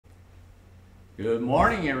Good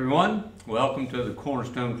morning, everyone. Welcome to the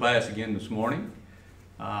Cornerstone class again this morning.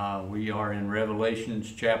 We are in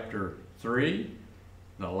Revelations chapter 3,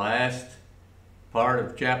 the last part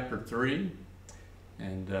of chapter 3.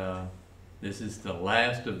 And this is the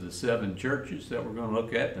last of the 7 churches that we're going to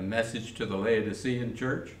look at, the message to the Laodicean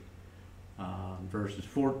church, verses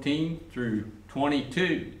 14 through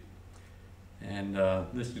 22. And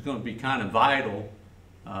this is going to be kind of vital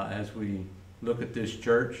as we look at this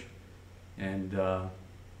church. And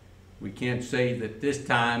we can't say that this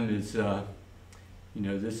time is,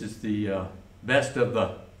 this is the best of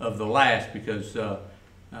the last, because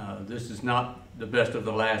this is not the best of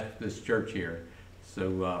the last of this church here.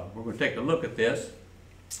 So we're going to take a look at this.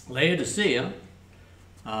 Laodicea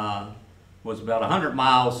was about 100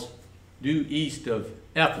 miles due east of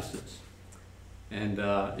Ephesus, and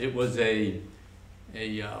it was a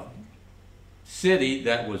city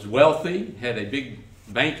that was wealthy, had a big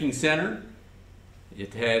banking center.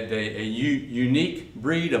 It had a unique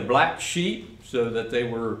breed of black sheep, so that they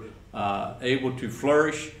were able to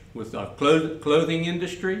flourish with a clothing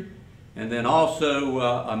industry, and then also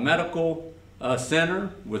a medical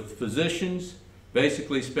center with physicians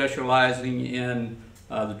basically specializing in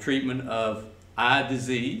the treatment of eye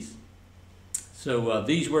disease. So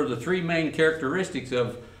these were the 3 main characteristics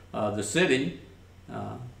of the city: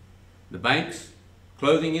 the banks,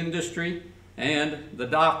 clothing industry, and the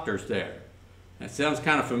doctors there. That sounds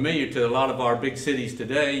kind of familiar to a lot of our big cities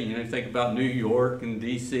today. Think about New York and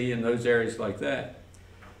D.C. and those areas like that.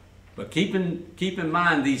 But keep in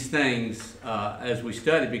mind these things as we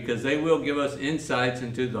study, because they will give us insights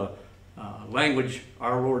into the language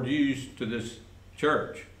our Lord used to this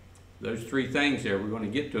church. Those 3 things there, we're going to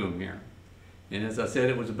get to them here. And as I said,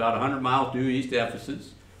 it was about 100 miles due east of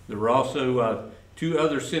Ephesus. There were also 2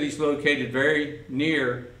 other cities located very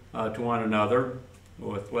near to one another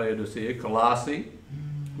with Laodicea. Colossae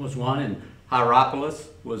was one, and Hierapolis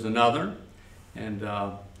was another. And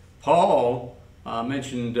Paul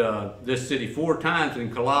mentioned this city 4 times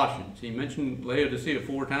in Colossians. He mentioned Laodicea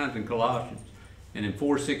 4 times in Colossians. And in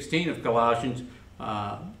 4:16 of Colossians,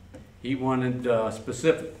 he wanted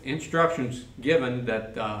specific instructions given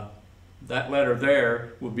that that letter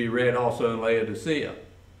there would be read also in Laodicea.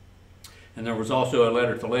 And there was also a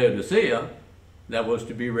letter to Laodicea that was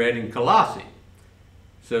to be read in Colossae.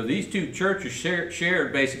 So these 2 churches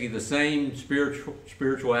shared basically the same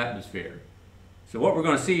spiritual atmosphere. So what we're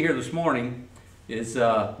going to see here this morning is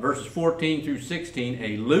verses 14 through 16,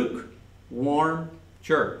 a lukewarm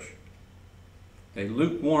church. A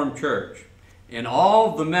lukewarm church. In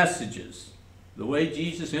all the messages, the way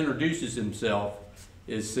Jesus introduces himself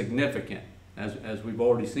is significant, as we've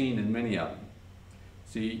already seen in many of them.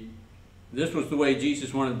 See, this was the way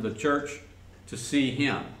Jesus wanted the church to see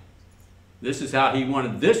him. This is how he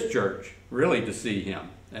wanted this church really to see him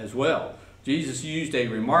as well. Jesus used a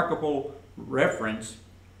remarkable reference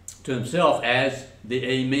to himself as the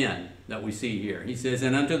Amen that we see here. He says,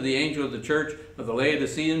 "And unto the angel of the church of the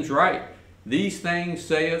Laodiceans write, these things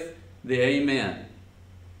saith the Amen."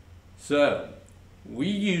 So, we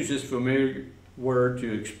use this familiar word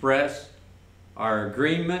to express our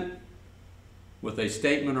agreement with a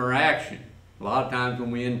statement or action. A lot of times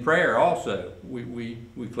when we end prayer also, we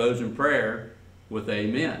close in prayer with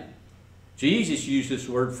Amen. Jesus used this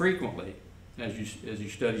word frequently. As you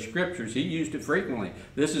study scriptures, he used it frequently.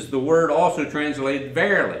 This is the word also translated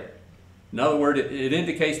verily. In other words, it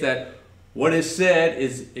indicates that what is said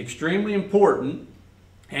is extremely important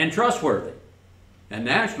and trustworthy. And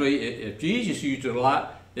naturally, if Jesus used it a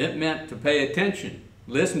lot, it meant to pay attention.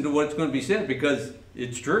 Listen to what's going to be said, because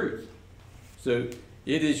it's truth. So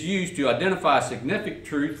it is used to identify significant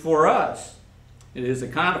truth for us. It is a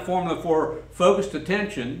kind of formula for focused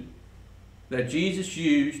attention that Jesus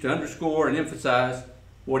used to underscore and emphasize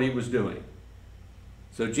what he was doing.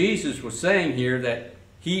 So Jesus was saying here that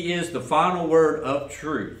he is the final word of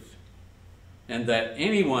truth, and that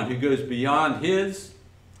anyone who goes beyond his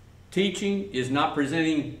teaching is not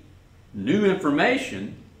presenting new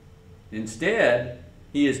information. Instead,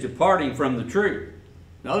 he is departing from the truth.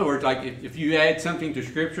 In other words, like if you add something to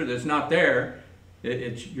Scripture that's not there,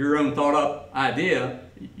 it's your own thought-up idea,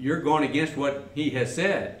 you're going against what he has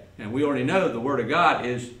said. And we already know the Word of God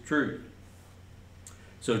is truth.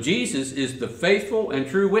 So Jesus is the faithful and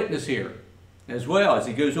true witness here, as well as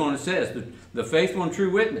he goes on and says, the faithful and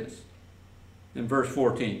true witness in verse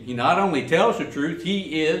 14. He not only tells the truth,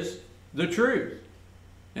 he is the truth.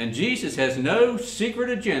 And Jesus has no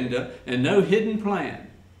secret agenda and no hidden plan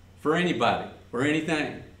for anybody or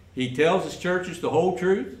anything. He tells his churches the whole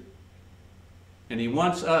truth, and he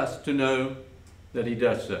wants us to know that he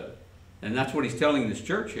does so. And that's what he's telling this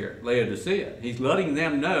church here, Laodicea. He's letting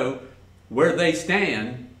them know where they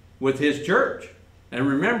stand with his church. And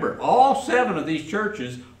remember, all 7 of these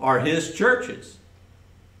churches are his churches.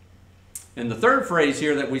 And the third phrase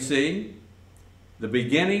here that we see, the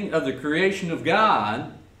beginning of the creation of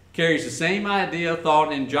God, carries the same idea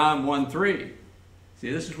thought in John 1:3.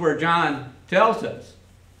 See, this is where John tells us,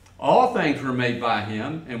 all things were made by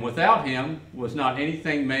him, and without him was not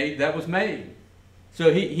anything made that was made.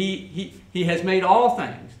 So he has made all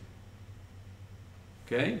things.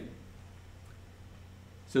 Okay?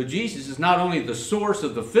 So Jesus is not only the source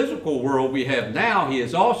of the physical world we have now, he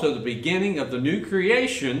is also the beginning of the new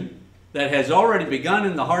creation that has already begun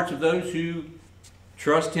in the hearts of those who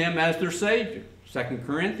trust him as their Savior. 2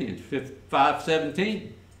 Corinthians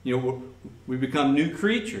 5:17. You know, we become new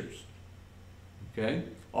creatures. Okay?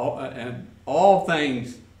 All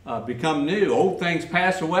things become new. Old things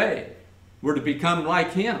pass away. We're to become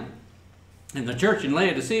like him. And the church in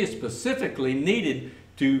Laodicea specifically needed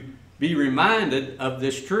to be reminded of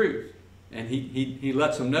this truth. And he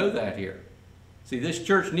lets them know that here. See, this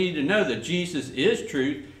church needed to know that Jesus is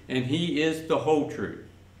truth and he is the whole truth.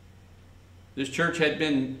 This church had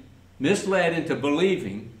been misled into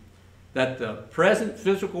believing that the present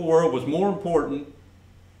physical world was more important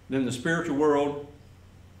than the spiritual world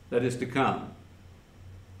that is to come.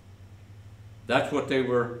 That's what they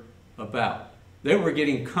were about. They were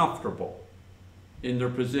getting comfortable in their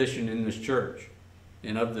position in this church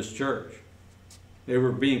and of this church. They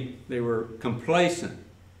were complacent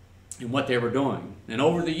in what they were doing. And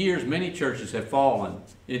over the years, many churches have fallen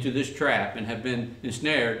into this trap and have been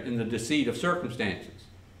ensnared in the deceit of circumstances.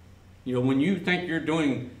 You know, when you think you're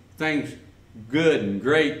doing things good and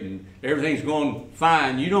great and everything's going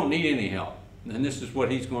fine, you don't need any help. And this is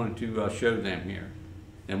what he's going to show them here.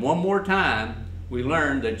 And one more time, we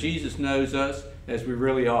learn that Jesus knows us as we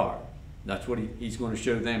really are. That's what he's going to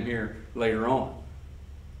show them here later on.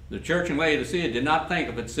 The church in Laodicea did not think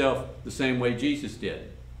of itself the same way Jesus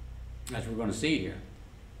did, as we're going to see here.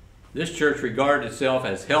 This church regarded itself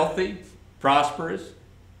as healthy, prosperous,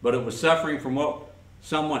 but it was suffering from what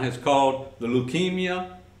someone has called the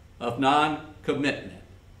leukemia of non-commitment.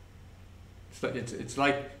 It's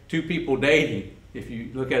like two people dating, if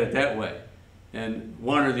you look at it that way. And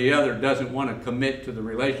one or the other doesn't want to commit to the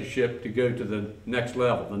relationship to go to the next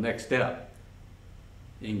level, the next step.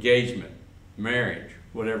 Engagement, marriage,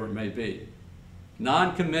 whatever it may be.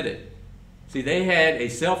 Non-committed. See, they had a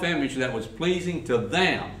self-image that was pleasing to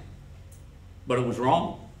them, but it was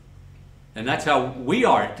wrong. And that's how we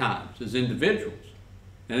are at times as individuals.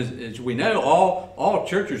 And as we know, all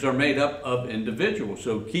churches are made up of individuals,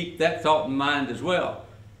 so keep that thought in mind as well.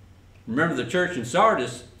 Remember, the church in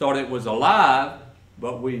Sardis thought it was alive,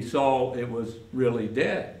 but we saw it was really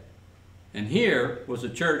dead. And here was a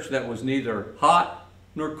church that was neither hot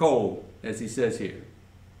nor cold, as he says here.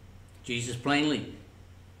 Jesus plainly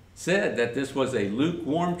said that this was a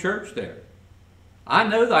lukewarm church there. I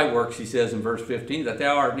know thy works, he says in verse 15, that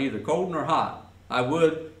thou art neither cold nor hot. I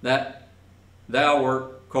would that thou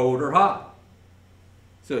wert cold or hot.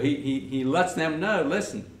 So he lets them know,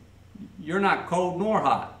 listen, you're not cold nor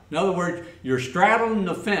hot. In other words, you're straddling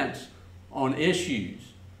the fence on issues,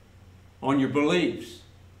 on your beliefs,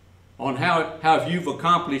 on how you've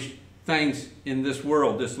accomplished things in this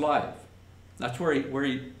world, this life. That's where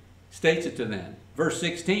he states it to them. Verse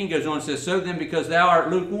 16 goes on and says, so then, because thou art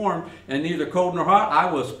lukewarm and neither cold nor hot,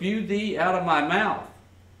 I will spew thee out of my mouth.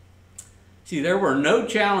 See, there were no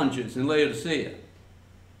challenges in Laodicea.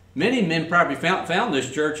 Many men probably found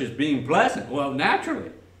this church as being pleasant. Well,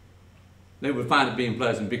 naturally, they would find it being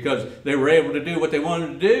pleasant because they were able to do what they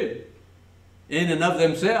wanted to do in and of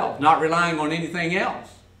themselves, not relying on anything else.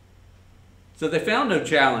 So they found no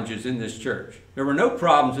challenges in this church. There were no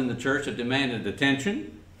problems in the church that demanded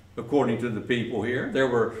attention, according to the people here. There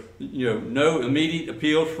were no immediate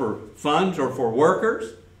appeals for funds or for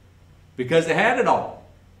workers because they had it all.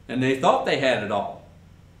 And they thought they had it all.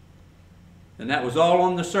 And that was all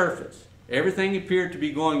on the surface. Everything appeared to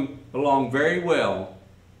be going along very well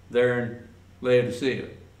there in Laodicea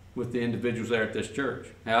with the individuals there at this church.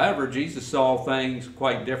 However, Jesus saw things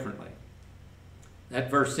quite differently.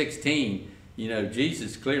 That verse 16,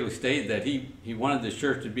 Jesus clearly stated that he wanted this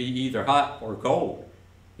church to be either hot or cold.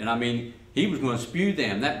 And I mean, he was going to spew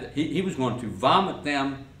them. He was going to vomit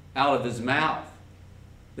them out of his mouth.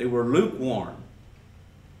 They were lukewarm.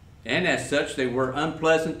 And as such, they were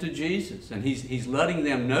unpleasant to Jesus. And he's letting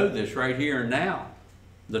them know this right here and now.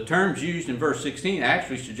 The terms used in verse 16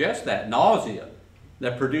 actually suggest that. Nausea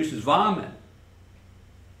that produces vomit.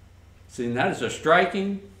 See, and that is a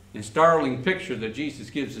striking and startling picture that Jesus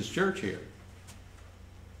gives his church here.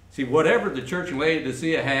 See, whatever the church in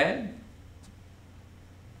Laodicea had,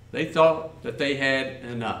 they thought that they had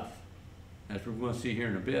enough, as we're going to see here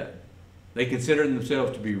in a bit. They considered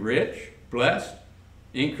themselves to be rich, blessed,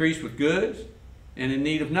 increased with goods, and in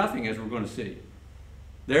need of nothing, as we're going to see.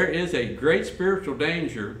 There is a great spiritual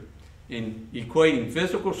danger in equating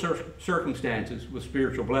physical circumstances with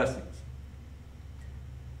spiritual blessings.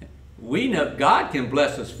 We know God can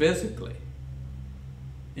bless us physically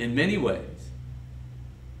in many ways,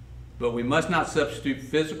 but we must not substitute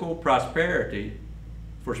physical prosperity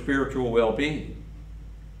for spiritual well-being.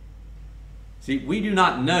 See, we do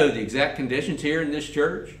not know the exact conditions here in this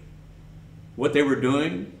church, what they were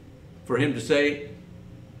doing for him to say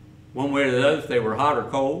one way or the other if they were hot or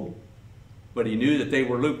cold, but he knew that they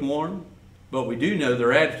were lukewarm. But we do know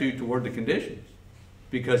their attitude toward the conditions,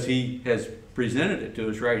 because he has presented it to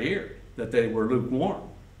us right here, that they were lukewarm.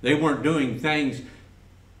 They weren't doing things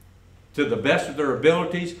to the best of their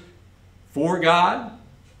abilities for God.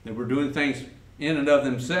 They were doing things in and of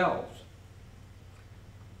themselves.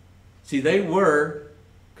 See, they were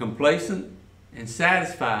complacent and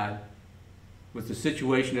satisfied with the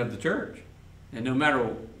situation of the church. And no matter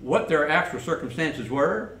what their actual circumstances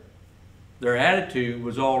were, their attitude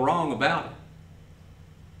was all wrong about it.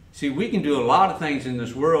 See, we can do a lot of things in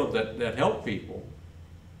this world that help people,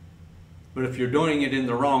 but if you're doing it in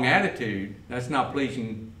the wrong attitude, that's not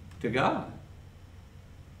pleasing to God.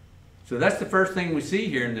 So that's the first thing we see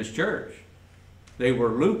here in this church. They were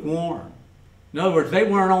lukewarm. In other words, they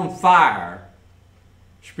weren't on fire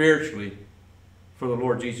spiritually for the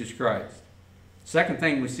Lord Jesus Christ. Second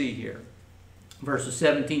thing we see here, verses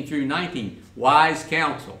 17 through 19, wise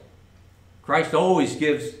counsel. Christ always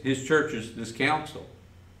gives his churches this counsel,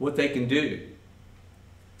 what they can do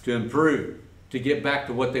to improve, to get back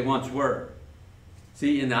to what they once were.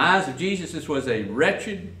 See, in the eyes of Jesus, this was a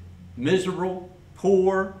wretched, miserable,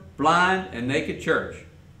 poor, blind, and naked church.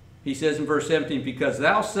 He says in verse 17, because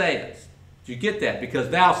thou sayest, did you get that? Because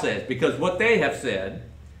thou sayest, because what they have said,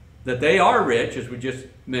 that they are rich, as we just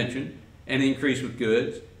mentioned, and increase with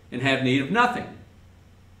goods, and have need of nothing.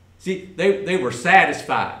 See, they were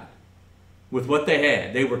satisfied with what they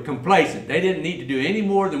had. They were complacent. They didn't need to do any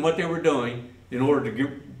more than what they were doing in order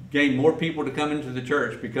to gain more people to come into the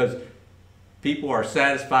church, because people are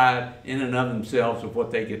satisfied in and of themselves with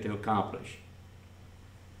what they get to accomplish.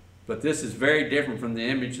 But this is very different from the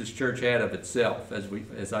image this church had of itself,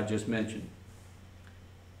 as I just mentioned.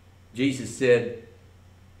 Jesus said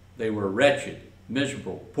they were wretched,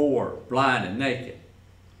 miserable, poor, blind, and naked.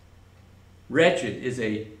 Wretched is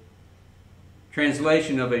a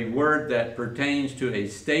translation of a word that pertains to a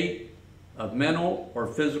state of mental or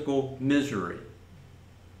physical misery.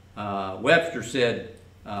 Webster said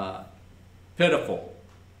pitiful,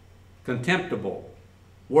 contemptible,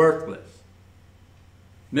 worthless.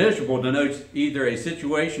 Miserable denotes either a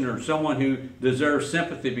situation or someone who deserves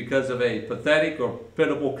sympathy because of a pathetic or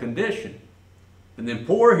pitiable condition. And then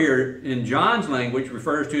poor here in John's language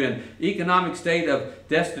refers to an economic state of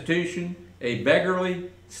destitution, a beggarly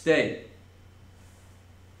state.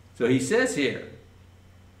 So he says here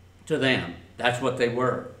to them, that's what they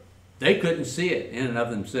were. They couldn't see it in and of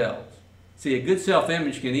themselves. See, a good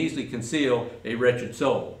self-image can easily conceal a wretched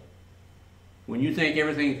soul. When you think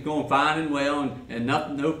everything's going fine and well and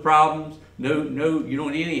no problems, you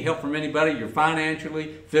don't need any help from anybody, you're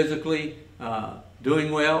financially, physically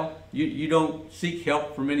doing well, you don't seek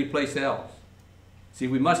help from any place else. See,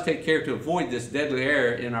 we must take care to avoid this deadly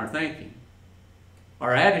error in our thinking.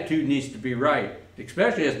 Our attitude needs to be right,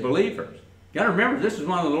 especially as believers. You got to remember, this is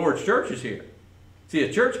one of the Lord's churches here. See,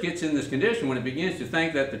 a church gets in this condition when it begins to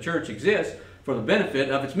think that the church exists for the benefit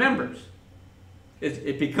of its members.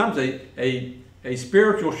 It becomes a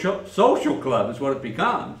spiritual social club is what it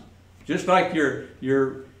becomes. Just like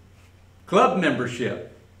your club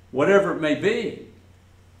membership, whatever it may be.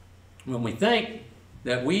 When we think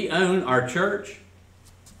that we own our church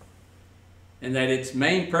and that its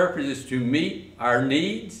main purpose is to meet our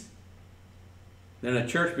needs, then a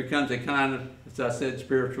church becomes a kind of, as I said,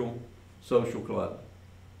 spiritual social club.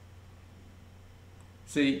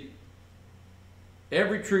 See,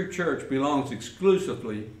 every true church belongs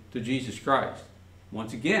exclusively to Jesus Christ.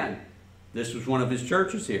 Once again, this was one of his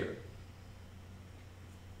churches here.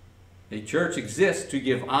 A church exists to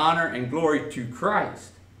give honor and glory to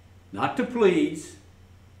Christ, not to please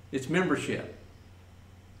its membership.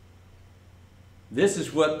 This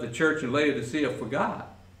is what the church in Laodicea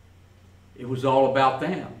forgot. It was all about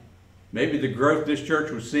them. Maybe the growth this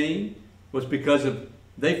church was seeing was because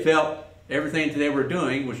they felt everything that they were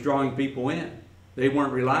doing was drawing people in. They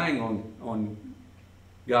weren't relying on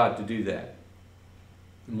God to do that.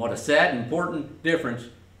 And what a sad and important difference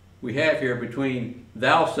we have here between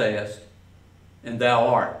thou sayest and thou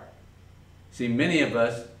art. See, many of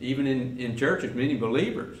us, even in churches, many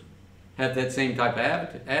believers, have that same type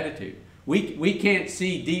of attitude. We can't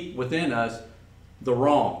see deep within us the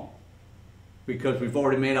wrong because we've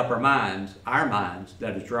already made up our minds,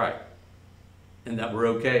 that it's right. And that we're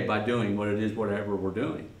okay by doing what it is, whatever we're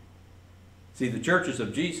doing. See, the churches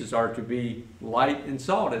of Jesus are to be light and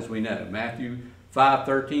salt, as we know. Matthew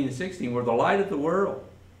 5:13 and 16, we're the light of the world,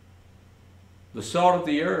 the salt of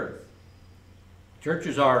the earth.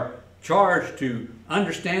 Churches are charged to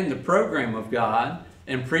understand the program of God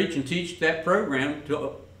and preach and teach that program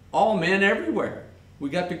to all men everywhere. We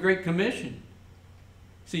got the Great Commission.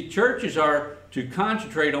 See, churches are to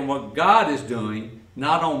concentrate on what God is doing,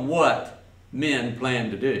 not on what men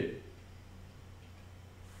plan to do.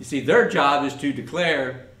 You see, their job is to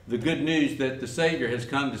declare the good news that the Savior has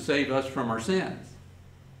come to save us from our sins.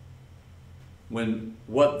 When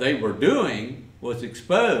what they were doing was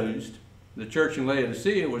exposed, the church in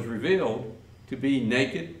Laodicea was revealed to be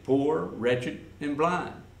naked, poor, wretched, and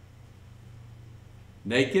blind.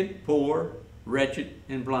 Naked, poor, wretched,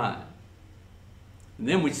 and blind. And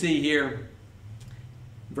then we see here,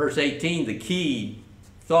 verse 18, the key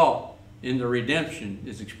thought in the redemption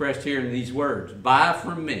is expressed here in these words. Buy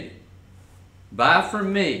from me. Buy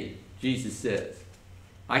from me, Jesus says.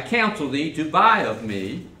 I counsel thee to buy of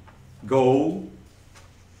me gold,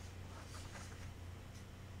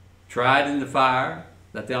 tried in the fire,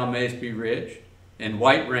 that thou mayest be rich, and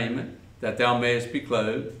white raiment, that thou mayest be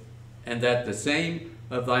clothed, and that the shame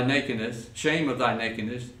of thy nakedness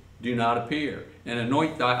do not appear, and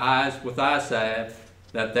anoint thy eyes with thy salve,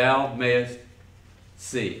 that thou mayest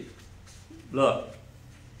see. Look,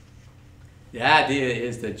 the idea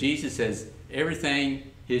is that Jesus has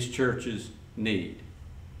everything his churches need.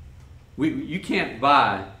 You can't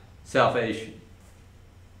buy salvation.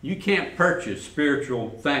 You can't purchase spiritual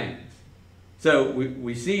things. So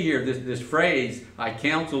we see here this phrase, I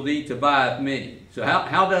counsel thee to buy of me. So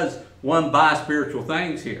how does one buy spiritual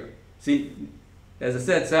things here? See, as I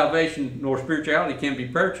said, salvation nor spirituality can be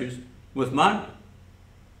purchased with money.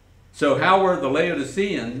 So how were the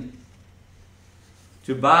Laodiceans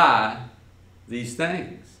to buy these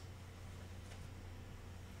things?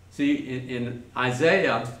 See, in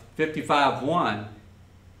Isaiah 55:1,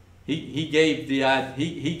 he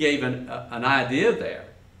gave an idea there.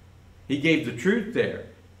 He gave the truth there,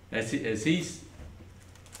 as he's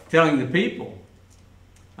telling the people.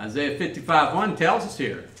 Isaiah 55:1 tells us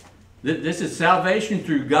here that this is salvation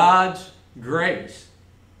through God's grace.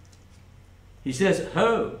 He says,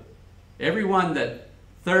 Ho, everyone that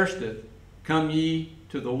thirsteth, come ye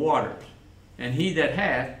to the waters, and he that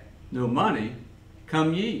hath no money,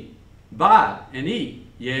 come ye, buy and eat.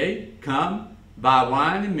 Yea, come, buy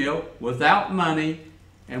wine and milk without money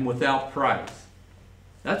and without price.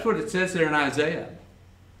 That's what it says there in Isaiah.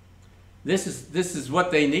 This is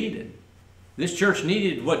what they needed. This church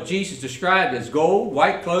needed what Jesus described as gold,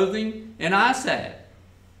 white clothing, and eye salve.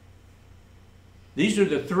 These are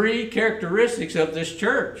the three characteristics of this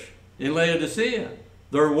church in Laodicea.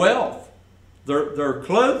 Their wealth, their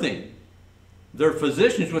clothing, their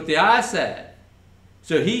physicians with the eye salve.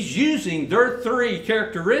 So he's using their three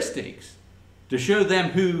characteristics to show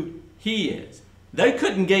them who he is. They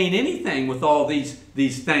couldn't gain anything with all these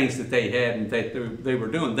things that they had and that they were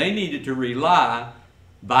doing. They needed to rely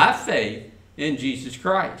by faith in Jesus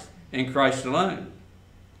Christ and Christ alone.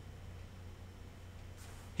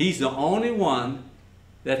 He's the only one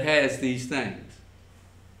that has these things.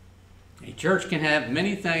 A church can have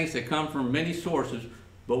many things that come from many sources,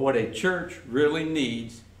 but what a church really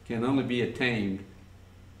needs can only be attained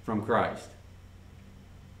from Christ.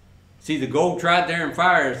 See, the gold tried there in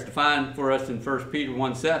fire is defined for us in 1 Peter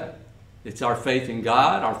 1:7. It's our faith in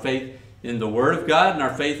God, our faith in the Word of God, and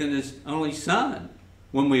our faith in His only Son.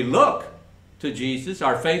 When we look to Jesus,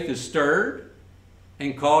 our faith is stirred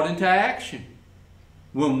and called into action.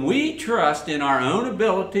 When we trust in our own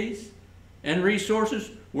abilities and resources,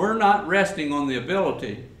 we're not resting on the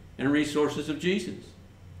ability and resources of Jesus.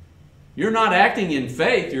 You're not acting in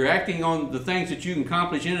faith, you're acting on the things that you can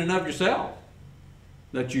accomplish in and of yourself,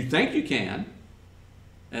 that you think you can.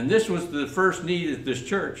 And this was the first need of this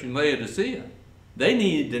church in Laodicea. They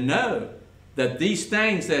needed to know that these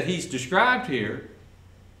things that he's described here,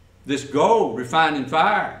 this gold refined in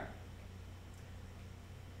fire,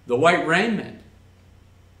 the white raiment,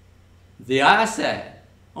 the eye salve,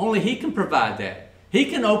 only he can provide that. He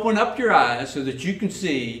can open up your eyes so that you can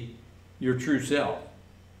see your true self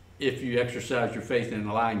if you exercise your faith in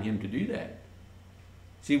allowing him to do that.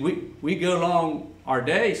 See, we go along our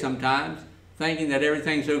day sometimes thinking that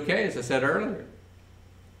everything's okay, as I said earlier.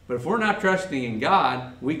 But if we're not trusting in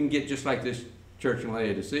God, we can get just like this church in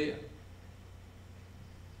Laodicea.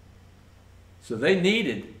 So they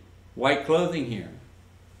needed white clothing here.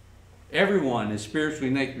 Everyone is spiritually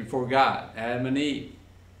naked before God. Adam and Eve,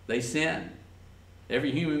 they sinned.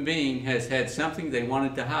 Every human being has had something they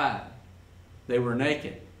wanted to hide. They were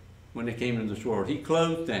naked when they came into this world. He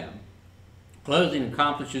clothed them. Clothing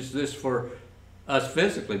accomplishes this for us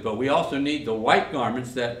physically, but we also need the white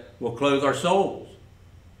garments that will clothe our souls.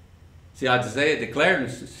 See, Isaiah declared in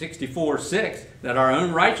 64:6 that our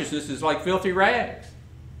own righteousness is like filthy rags.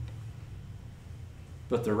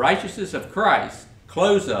 But the righteousness of Christ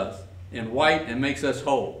clothes us in white and makes us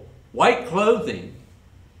whole. White clothing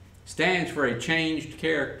stands for a changed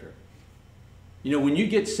character. You know, when you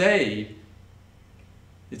get saved,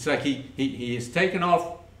 it's like he has taken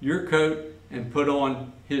off your coat and put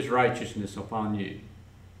on his righteousness upon you.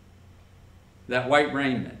 That white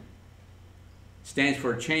raiment stands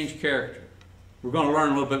for a changed character. We're going to learn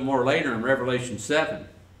a little bit more later in Revelation 7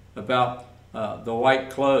 about the white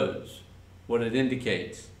clothes, what it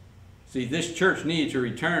indicates. See, this church needs to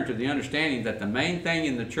return to the understanding that the main thing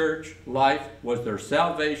in the church life was their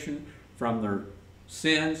salvation from their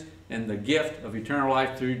sins and the gift of eternal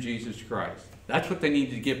life through Jesus Christ. That's what they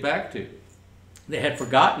needed to get back to. They had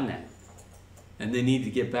forgotten that, and they need to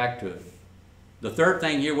get back to it. The third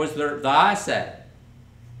thing here was the eye salve.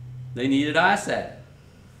 They needed eye salve.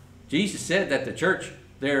 Jesus said that the church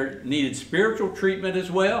there needed spiritual treatment as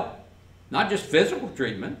well, not just physical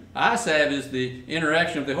treatment. Eye salve is the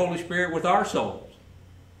interaction of the Holy Spirit with our souls.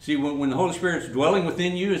 See, when the Holy Spirit is dwelling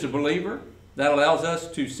within you as a believer, that allows us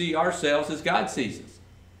to see ourselves as God sees us.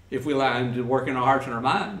 If we allow Him to work in our hearts and our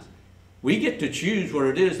minds, we get to choose what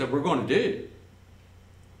it is that we're going to do.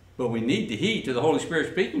 But we need to heed to the Holy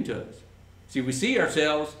Spirit speaking to us. See, we see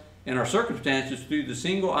ourselves and our circumstances through the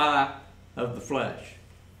single eye of the flesh.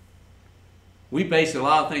 We base a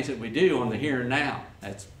lot of things that we do on the here and now.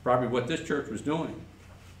 That's probably what this church was doing.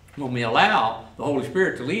 When we allow the Holy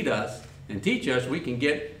Spirit to lead us and teach us, we can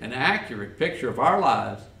get an accurate picture of our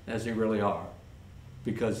lives as they really are.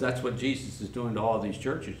 Because that's what Jesus is doing to all these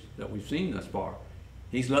churches that we've seen thus far.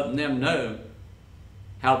 He's letting them know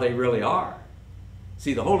how they really are.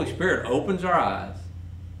 See, the Holy Spirit opens our eyes,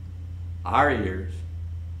 our ears,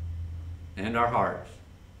 and our hearts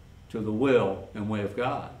to the will and way of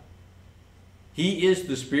God. He is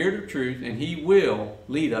the Spirit of truth, and He will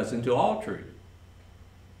lead us into all truth.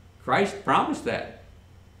 Christ promised that.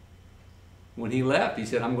 When He left, He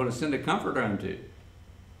said, I'm going to send a comforter unto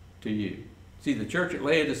you. See, the church at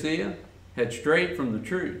Laodicea had strayed from the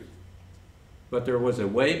truth, but there was a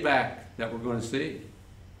way back that we're going to see.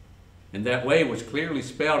 And that way was clearly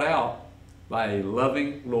spelled out by a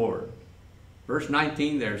loving Lord. Verse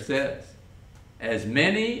 19 there says, as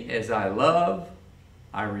many as I love,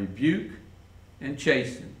 I rebuke and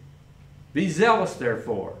chasten. Be zealous,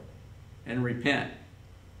 therefore, and repent.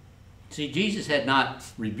 See, Jesus had not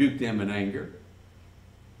rebuked them in anger.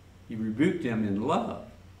 He rebuked them in love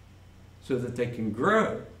so that they can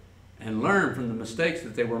grow and learn from the mistakes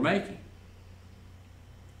that they were making.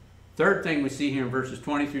 Third thing we see here in verses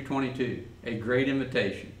 20 through 22, a great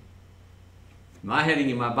invitation. My heading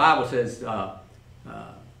in my Bible says,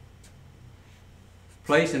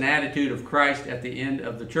 place an attitude of Christ at the end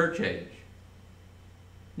of the church age.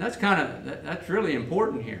 And that's really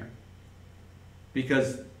important here,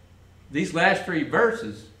 because these last three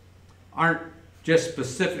verses aren't just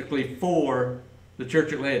specifically for the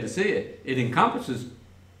church at Laodicea. It encompasses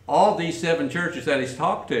all these 7 churches that he's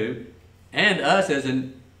talked to, and us as a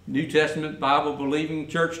New Testament Bible-believing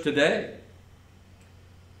church today.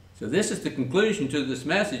 So this is the conclusion to this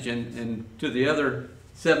message and to the other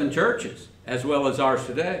 7 churches, as well as ours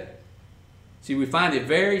today. See, we find a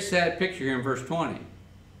very sad picture here in verse 20. It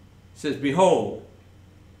says, behold.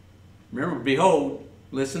 Remember, behold,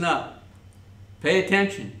 listen up. Pay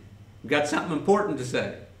attention. We've got something important to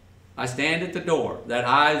say. I stand at the door. That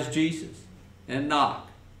I is Jesus. And knock.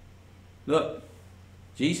 Look,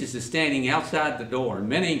 Jesus is standing outside the door. And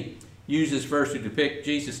many use this verse to depict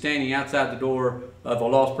Jesus standing outside the door of a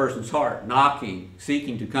lost person's heart, knocking,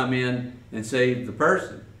 seeking to come in and save the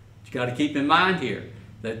person. But you got to keep in mind here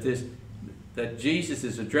that Jesus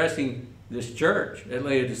is addressing this church at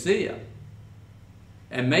Laodicea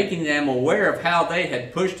and making them aware of how they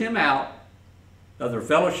had pushed him out of their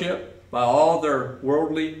fellowship by all their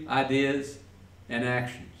worldly ideas and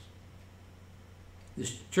actions.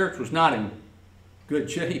 This church was not in good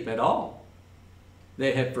shape at all.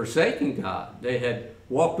 They had forsaken God. They had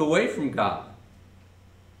walked away from God.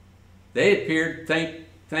 They appeared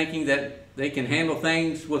thinking that they can handle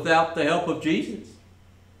things without the help of Jesus.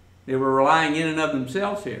 They were relying in and of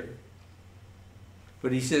themselves here.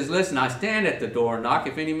 But he says, listen, I stand at the door and knock.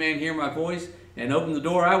 If any man hear my voice and open the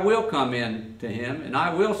door, I will come in to him, and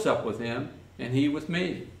I will sup with him, and he with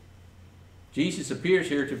me. Jesus appears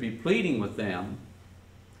here to be pleading with them,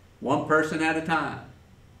 one person at a time.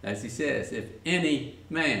 As he says, if any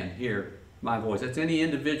man hear my voice, that's any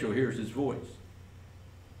individual hears his voice,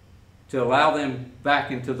 to allow them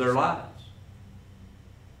back into their lives.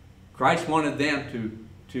 Christ wanted them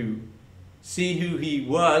to see who he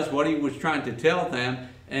was, what he was trying to tell them,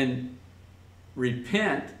 and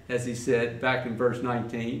repent, as he said back in verse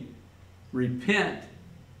 19. Repent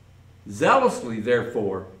zealously,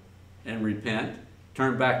 therefore, and repent.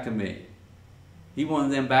 Turn back to me. He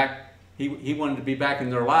wanted them back. He wanted to be back in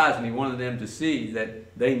their lives, and he wanted them to see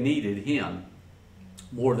that they needed him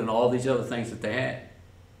more than all these other things that they had.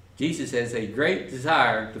 Jesus has a great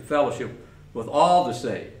desire to fellowship with all the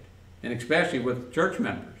saved, and especially with church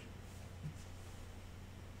members.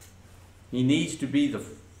 He needs to be the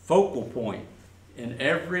focal point in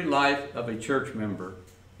every life of a church member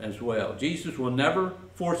as well. Jesus will never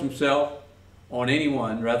force himself on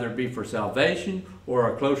anyone, whether it be for salvation or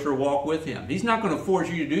a closer walk with him. He's not going to force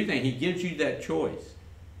you to do anything. He gives you that choice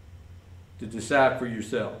to decide for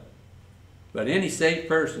yourself. But any saved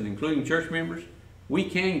person, including church members, we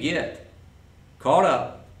can get caught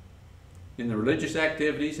up in the religious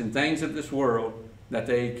activities and things of this world that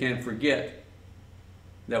they can forget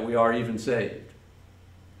that we are even saved.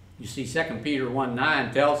 You see, 2 Peter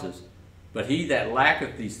 1:9 tells us, but he that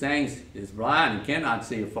lacketh these things is blind and cannot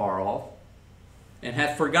see afar off, and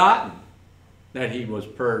hath forgotten that he was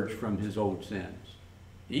purged from his old sins.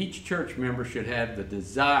 Each church member should have the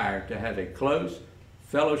desire to have a close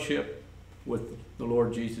fellowship with the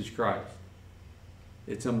Lord Jesus Christ.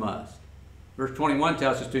 It's a must. Verse 21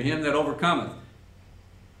 tells us, to him that overcometh.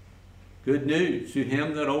 Good news, to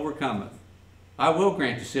him that overcometh. I will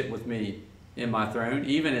grant to sit with me in my throne,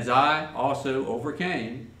 even as I also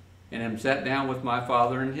overcame, and am sat down with my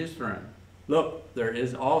Father in his throne. Look, there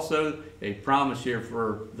is also a promise here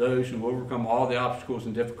for those who overcome all the obstacles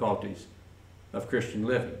and difficulties of Christian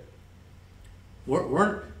living.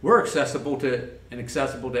 We're accessible to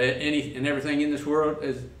any and everything in this world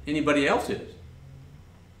as anybody else is.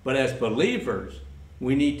 But as believers,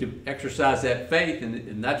 we need to exercise that faith,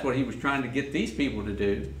 and that's what he was trying to get these people to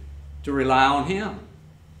do, to rely on him.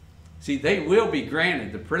 See, they will be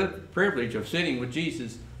granted the privilege of sitting with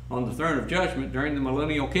Jesus on the throne of judgment during the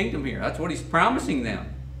millennial kingdom here. That's what he's promising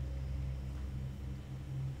them.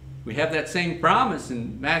 We have that same promise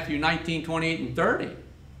in Matthew 19, 28, and 30.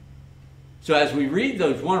 So as we read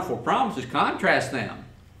those wonderful promises, contrast them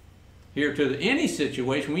here to any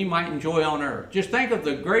situation we might enjoy on earth. Just think of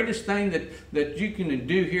the greatest thing that you can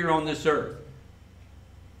do here on this earth,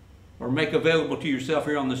 or make available to yourself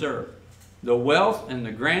here on this earth. The wealth and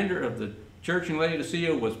the grandeur of the church in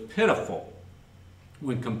Laodicea was pitiful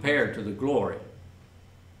when compared to the glory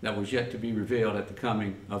that was yet to be revealed at the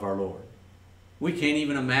coming of our Lord. We can't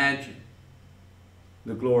even imagine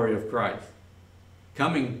the glory of Christ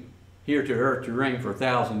coming here to earth to reign for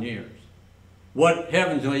 1,000 years. What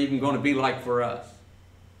heaven's even going to be like for us?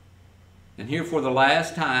 And here for the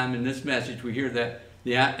last time in this message, we hear that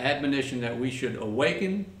the admonition that we should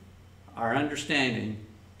awaken our understanding,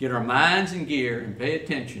 get our minds in gear, and pay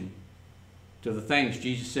attention to the things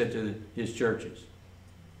Jesus said to his churches.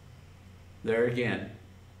 There again,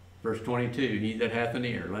 verse 22, he that hath an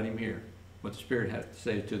ear, let him hear what the Spirit hath to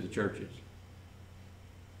say to the churches.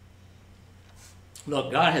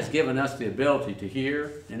 Look, God has given us the ability to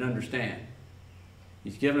hear and understand.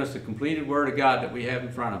 He's given us the completed Word of God that we have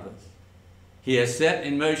in front of us. He has set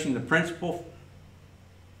in motion the principle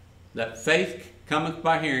that faith cometh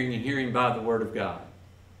by hearing, and hearing by the Word of God.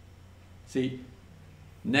 See,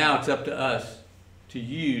 now it's up to us to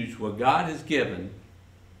use what God has given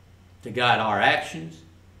to guide our actions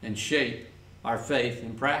and shape our faith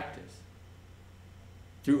and practice.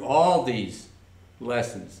 Through all these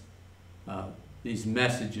lessons, these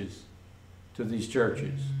messages to these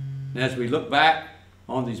churches. And as we look back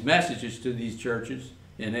on these messages to these churches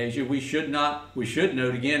in Asia, we should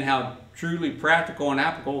note again how truly practical and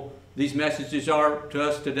applicable these messages are to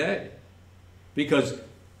us today. Because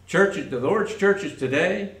churches, the Lord's churches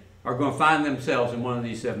today are going to find themselves in one of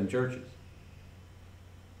these 7 churches.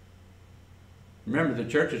 Remember, the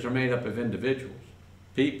churches are made up of individuals,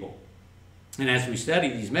 people. And as we study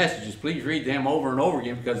these messages, please read them over and over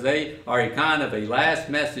again, because they are a kind of a last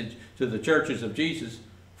message to the churches of Jesus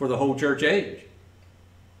for the whole church age.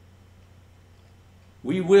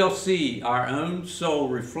 We will see our own soul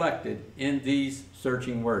reflected in these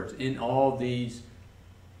searching words, in all these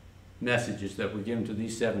messages that were given to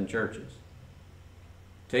these 7 churches.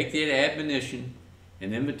 Take the admonition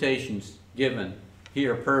and invitations given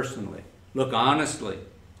here personally. Look honestly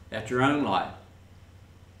at your own life.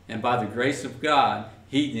 And by the grace of God,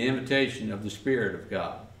 heed the invitation of the Spirit of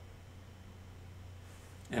God.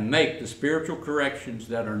 And make the spiritual corrections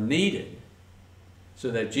that are needed so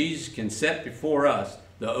that Jesus can set before us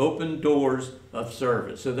the open doors of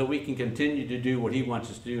service so that we can continue to do what he wants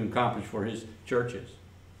us to do and accomplish for his churches.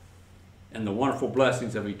 And the wonderful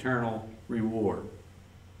blessings of eternal reward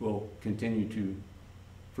will continue to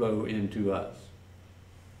flow into us.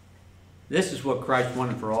 This is what Christ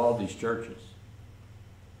wanted for all these churches.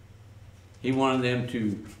 He wanted them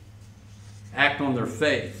to act on their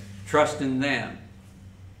faith, trust in them,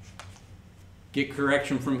 get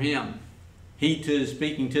correction from him, heed to his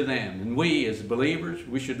speaking to them. And we, as believers,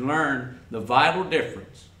 we should learn the vital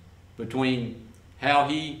difference between how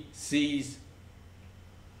we see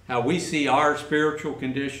our spiritual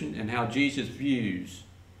condition and how Jesus views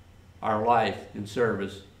our life in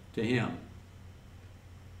service to him.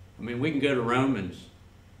 I mean, we can go to Romans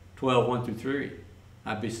 12, 1 through 3.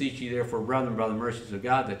 I beseech you therefore, brethren, by the mercies of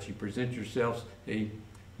God, that you present yourselves a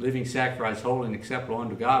living sacrifice, holy and acceptable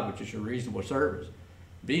unto God, which is your reasonable service.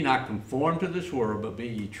 Be not conformed to this world, but be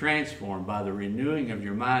ye transformed by the renewing of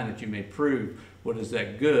your mind, that you may prove what is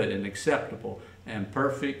that good and acceptable and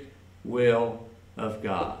perfect will of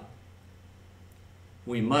God.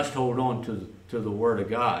 We must hold on to the Word of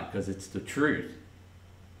God because it's the truth.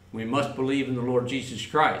 We must believe in the Lord Jesus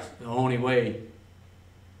Christ. The only way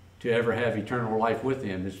to ever have eternal life with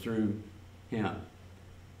him is through him.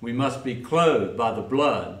 We must be clothed by the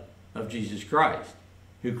blood of Jesus Christ,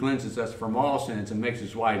 who cleanses us from all sins and makes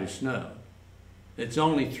us white as snow. It's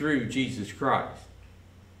only through Jesus Christ.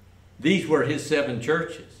 These were his 7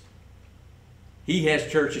 churches. He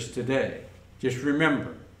has churches today. Just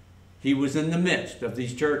remember, he was in the midst of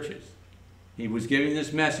these churches. He was giving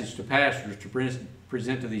this message to pastors to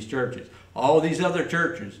present to these churches. All these other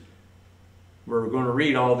churches, we're going to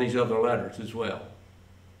read all these other letters as well.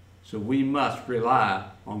 So we must rely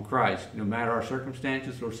on Christ no matter our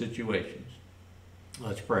circumstances or situations.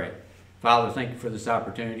 Let's pray. Father, thank you for this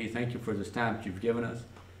opportunity. Thank you for this time that you've given us.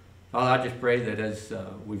 Father, I just pray that as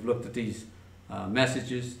we've looked at these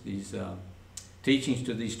messages, these teachings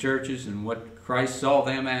to these churches and what Christ saw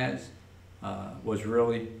them as was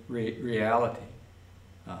really reality.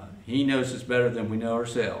 He knows us better than we know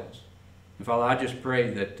ourselves. And Father, I just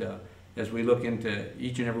pray that as we look into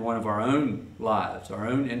each and every one of our own lives, our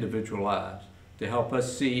own individual lives, to help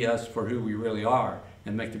us see us for who we really are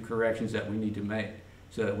and make the corrections that we need to make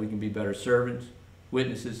so that we can be better servants,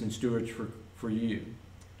 witnesses, and stewards for you.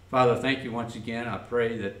 Father, thank you once again. I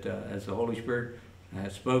pray that as the Holy Spirit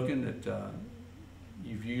has spoken, that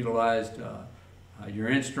you've utilized your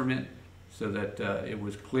instrument so that it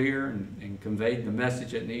was clear and conveyed the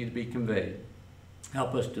message that needed to be conveyed.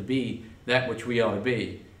 Help us to be that which we ought to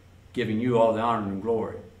be, giving you all the honor and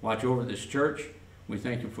glory. Watch over this church. We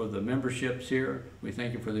thank you for the memberships here. We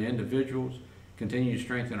thank you for the individuals. Continue to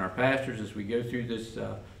strengthen our pastors as we go through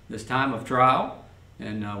this time of trial.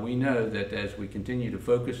 And we know that as we continue to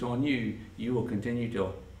focus on you, you will continue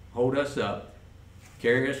to hold us up,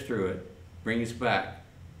 carry us through it, bring us back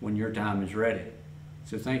when your time is ready.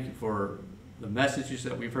 So thank you for the messages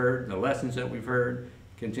that we've heard, the lessons that we've heard.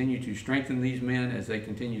 Continue to strengthen these men as they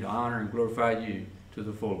continue to honor and glorify you to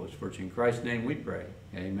the fullest. For it's in Christ's name we pray.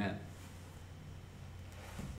 Amen.